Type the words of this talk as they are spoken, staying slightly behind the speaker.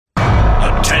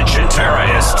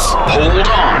Terrorists, hold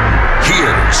on.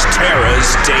 Here's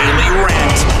Tara's Daily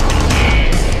Rant.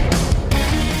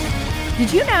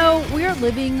 Did you know we are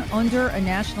living under a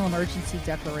national emergency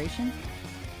declaration?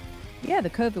 Yeah, the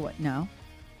COVID one.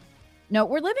 No,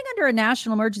 we're living under a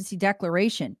national emergency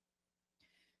declaration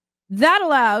that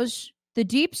allows the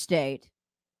deep state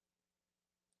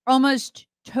almost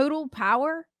total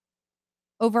power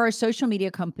over our social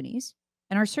media companies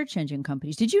and our search engine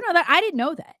companies. Did you know that? I didn't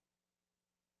know that.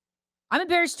 I'm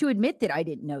embarrassed to admit that I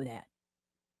didn't know that.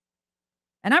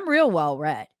 And I'm real well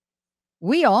read.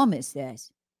 We all miss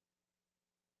this.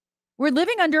 We're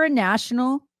living under a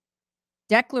national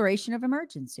declaration of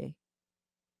emergency.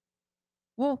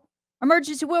 Well,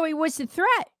 emergency, what's the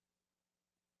threat?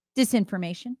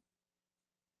 Disinformation.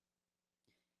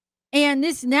 And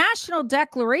this national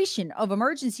declaration of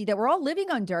emergency that we're all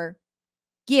living under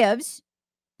gives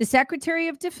the Secretary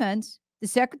of Defense, the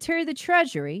Secretary of the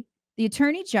Treasury, the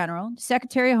Attorney General, the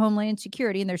Secretary of Homeland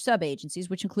Security, and their sub-agencies,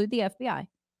 which include the FBI,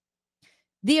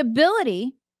 the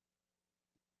ability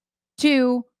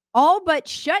to all but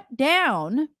shut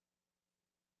down,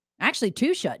 actually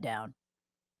to shut down,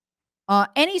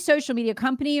 any social media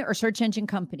company or search engine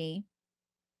company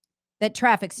that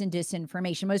traffics in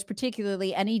disinformation, most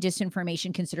particularly any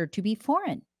disinformation considered to be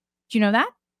foreign. Do you know that?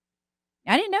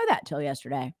 I didn't know that till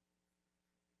yesterday.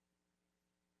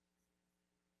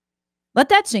 Let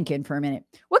that sink in for a minute.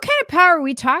 What kind of power are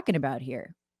we talking about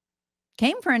here?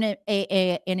 Came from an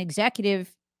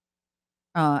executive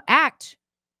act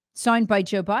signed by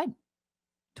Joe Biden,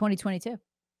 2022.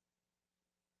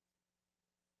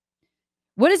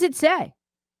 What does it say?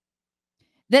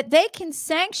 That they can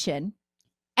sanction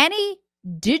any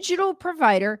digital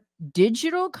provider,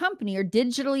 digital company, or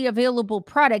digitally available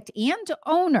product and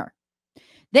owner.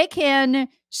 They can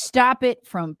stop it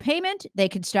from payment. They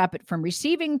can stop it from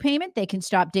receiving payment. They can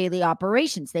stop daily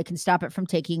operations. They can stop it from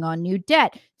taking on new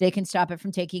debt. They can stop it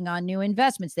from taking on new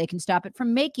investments. They can stop it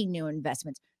from making new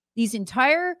investments. These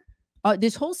entire,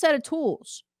 this whole set of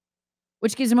tools,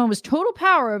 which gives them almost total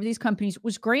power over these companies,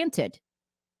 was granted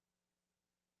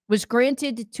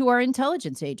to our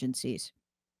intelligence agencies,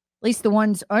 at least the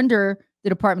ones under the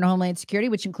Department of Homeland Security,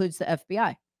 which includes the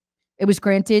FBI. It was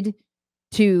granted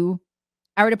to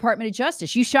our Department of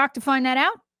Justice. You shocked to find that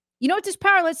out? You know what this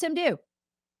power lets them do?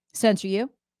 Censor you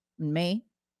and me.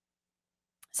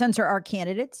 Censor our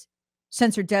candidates.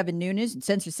 Censor Devin Nunes and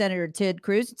censor Senator Ted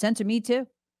Cruz. And censor me too.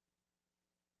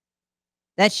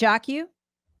 That shock you?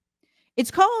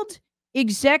 It's called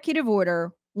Executive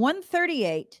Order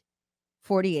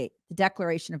 13848, the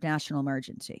Declaration of National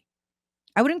Emergency.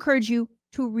 I would encourage you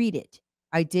to read it.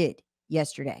 I did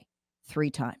yesterday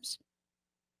 3 times.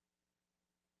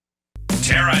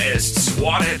 Tara is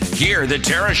swatted. Hear the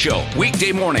Tara Show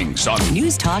weekday mornings on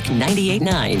News Talk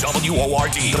 98.9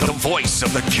 WORD, the voice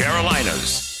of the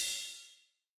Carolinas.